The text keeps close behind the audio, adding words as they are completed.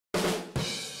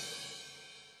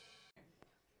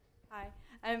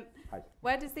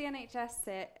Where does the NHS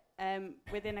sit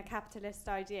within a capitalist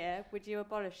idea? Would you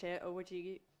abolish it or would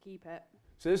you keep it?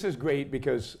 So this is great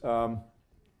because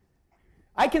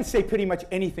I can say pretty much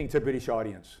anything to a British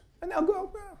audience. And they'll go,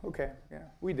 well, okay, yeah,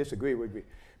 we disagree, we agree.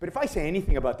 But if I say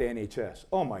anything about the NHS,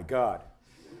 oh my God,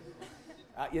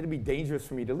 it'd be dangerous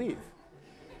for me to leave.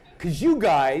 Because you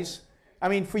guys, I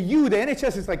mean, for you, the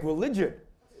NHS is like religion.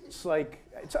 It's like,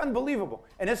 it's unbelievable.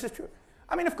 And this is true.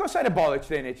 I mean, of course I'd abolish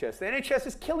the NHS. The NHS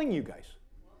is killing you guys.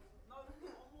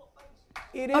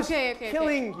 It is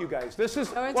killing you guys. This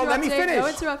is, well, let me finish. No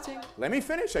interrupting. Let me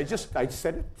finish. I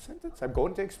said it, sentence. I'm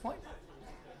going to explain.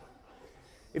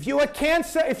 If you had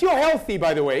cancer, if you're healthy,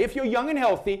 by the way, if you're young and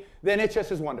healthy, the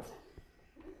NHS is wonderful.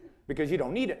 Because you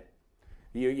don't need it.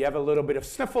 You have a little bit of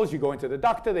sniffles, you go into the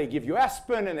doctor, they give you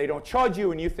aspirin, and they don't charge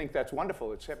you, and you think that's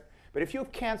wonderful. But if you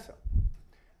have cancer,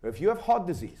 or if you have heart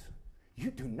disease,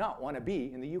 you do not want to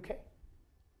be in the UK.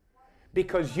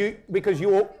 Because you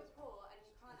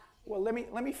well,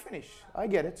 let me finish. I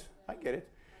get it.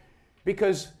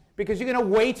 Because you're going to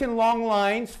wait in long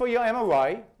lines for your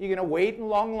MRI. You're going to wait in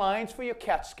long lines for your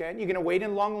CAT scan. You're going to wait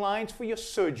in long lines for your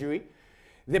surgery.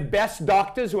 The best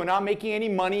doctors who are not making any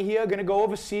money here are going to go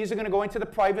overseas, are going to go into the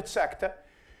private sector.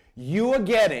 You are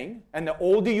getting, and the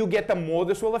older you get, the more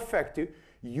this will affect you,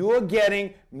 you are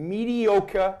getting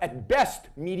mediocre, at best,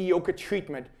 mediocre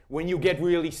treatment when you get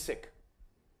really sick.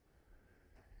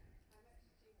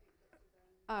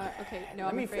 Okay, no,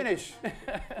 Let me finish.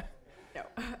 No.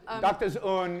 Doctors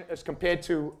earn, as compared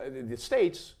to the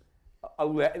States,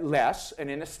 less. And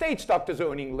in the States, doctors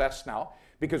are earning less now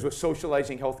because we're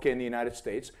socializing healthcare in the United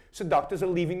States. So doctors are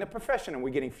leaving the profession, and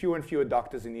we're getting fewer and fewer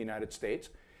doctors in the United States.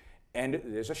 And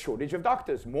there's a shortage of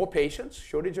doctors. More patients,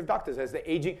 shortage of doctors. As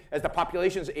the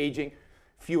population's aging,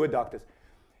 fewer doctors.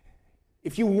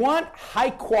 If you want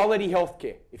high-quality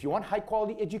healthcare, if you want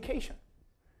high-quality education,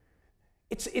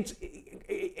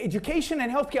 education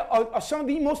and healthcare are some of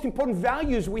the most important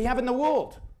values we have in the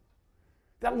world.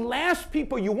 The last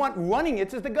people you want running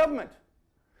it is the government.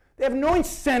 They have no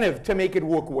incentive to make it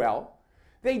work well.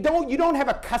 You don't have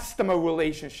a customer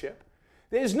relationship.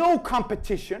 There's no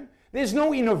competition. There's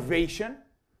no innovation.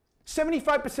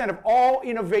 75% of all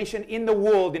innovation in the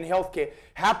world in healthcare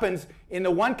happens in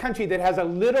the one country that has a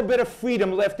little bit of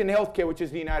freedom left in healthcare, which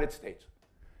is the United States.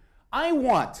 I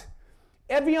want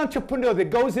every entrepreneur that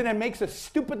goes in and makes a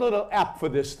stupid little app for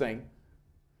this thing,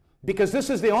 because this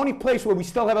is the only place where we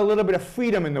still have a little bit of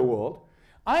freedom in the world,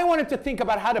 I want him to think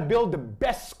about how to build the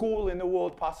best school in the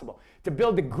world possible, to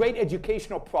build a great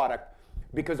educational product,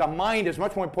 because our mind is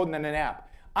much more important than an app.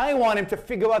 I want him to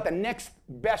figure out the next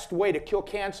best way to cure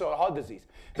cancer or heart disease.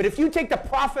 But if you take the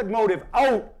profit motive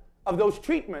out of those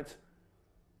treatments,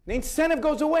 the incentive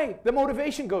goes away, the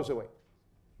motivation goes away.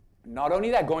 Not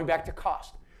only that, going back to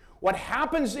cost. What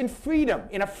happens in freedom,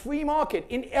 in a free market,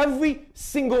 in every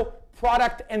single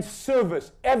product and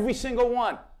service, every single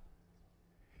one,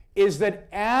 is that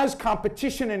as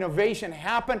competition and innovation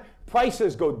happen,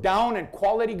 prices go down and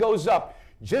quality goes up.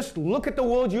 Just look at the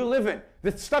world you live in.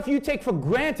 The stuff you take for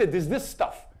granted is this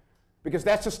stuff, because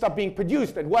that's the stuff being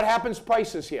produced. And what happens?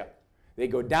 Prices here. They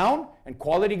go down and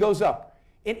quality goes up.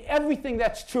 In everything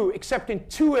that's true, except in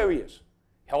two areas,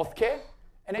 healthcare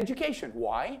and education.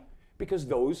 Why? Because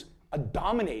those are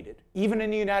dominated, even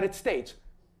in the United States,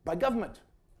 by government.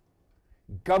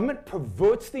 Government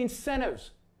perverts the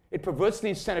incentives. It perverts the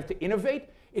incentive to innovate.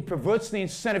 It perverts the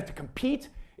incentive to compete.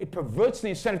 It perverts the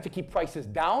incentive to keep prices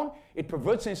down. It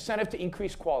perverts the incentive to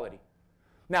increase quality.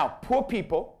 Now, poor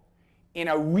people in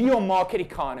a real market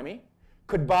economy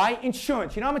could buy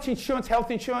insurance. You know how much insurance,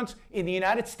 health insurance in the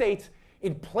United States,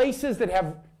 in places that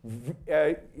have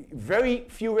very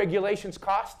few regulations,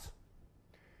 costs?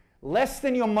 Less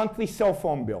than your monthly cell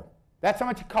phone bill. That's how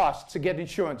much it costs to get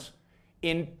insurance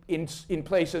in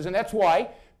places. And that's why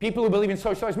people who believe in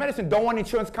socialized medicine don't want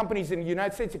insurance companies in the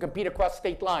United States to compete across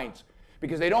state lines,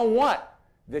 because they don't want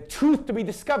the truth to be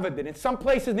discovered that in some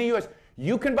places in the US,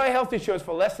 you can buy health insurance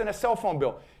for less than a cell phone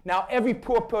bill. Now, every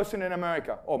poor person in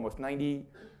America, almost 95%,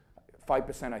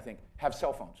 I think, have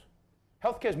cell phones.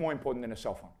 Healthcare is more important than a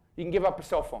cell phone. You can give up a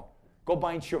cell phone. Go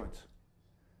buy insurance.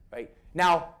 Right?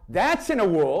 Now, that's in a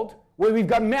world where we've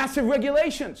got massive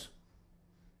regulations.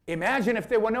 Imagine if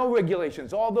there were no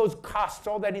regulations, all those costs,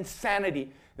 all that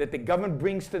insanity that the government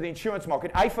brings to the insurance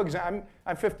market. For example,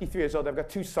 I'm 53 years old. I've got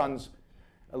two sons,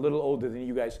 a little older than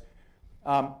you guys.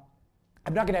 I'm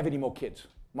not going to have any more kids.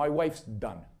 My wife's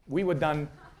done. We were done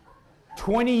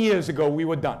 20 years ago. We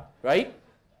were done, right?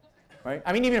 Right?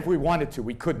 I mean, even if we wanted to,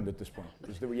 we couldn't at this point.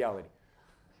 It's the reality.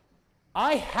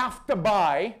 I have to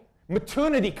buy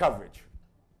maternity coverage,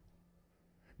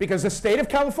 Because the state of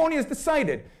California has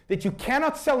decided that you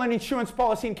cannot sell an insurance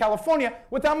policy in California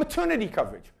without maternity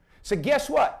coverage. So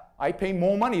guess what? I pay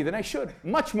more money than I should.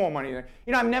 Much more money than,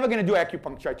 I'm never going to do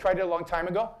acupuncture. I tried it a long time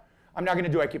ago. I'm not going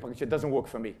to do acupuncture. It doesn't work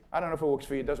for me. I don't know if it works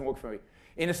for you. It doesn't work for me.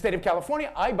 In the state of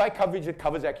California, I buy coverage that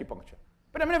covers acupuncture.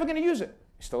 But I'm never going to use it.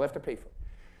 I still have to pay for it.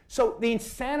 So the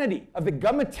insanity of the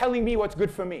government telling me what's good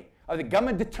for me, of the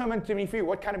government determining to me for you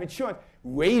what kind of insurance,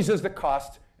 raises the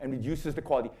cost and reduces the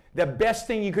quality. The best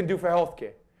thing you can do for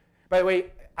healthcare. By the way,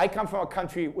 I come from a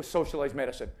country with socialized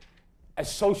medicine,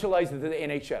 as socialized as the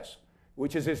NHS,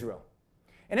 which is Israel.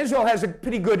 And Israel has a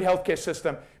pretty good healthcare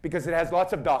system because it has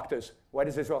lots of doctors. Why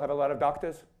does Israel have a lot of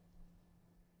doctors?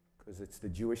 Because it's the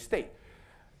Jewish state,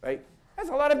 right? It has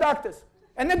a lot of doctors,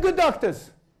 and they're good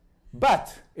doctors.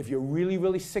 But if you're really,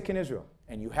 really sick in Israel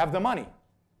and you have the money,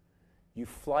 you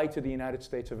fly to the United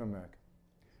States of America.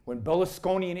 When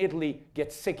Berlusconi in Italy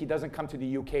gets sick, he doesn't come to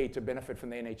the UK to benefit from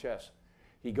the NHS.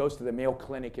 He goes to the Mayo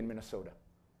Clinic in Minnesota.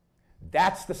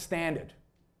 That's the standard.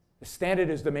 The standard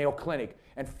is the Mayo Clinic.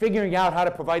 And figuring out how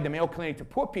to provide the Mayo Clinic to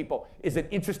poor people is an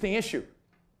interesting issue.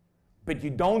 But you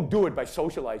don't do it by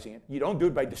socializing it. You don't do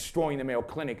it by destroying the Mayo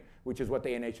Clinic, which is what the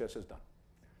NHS has done.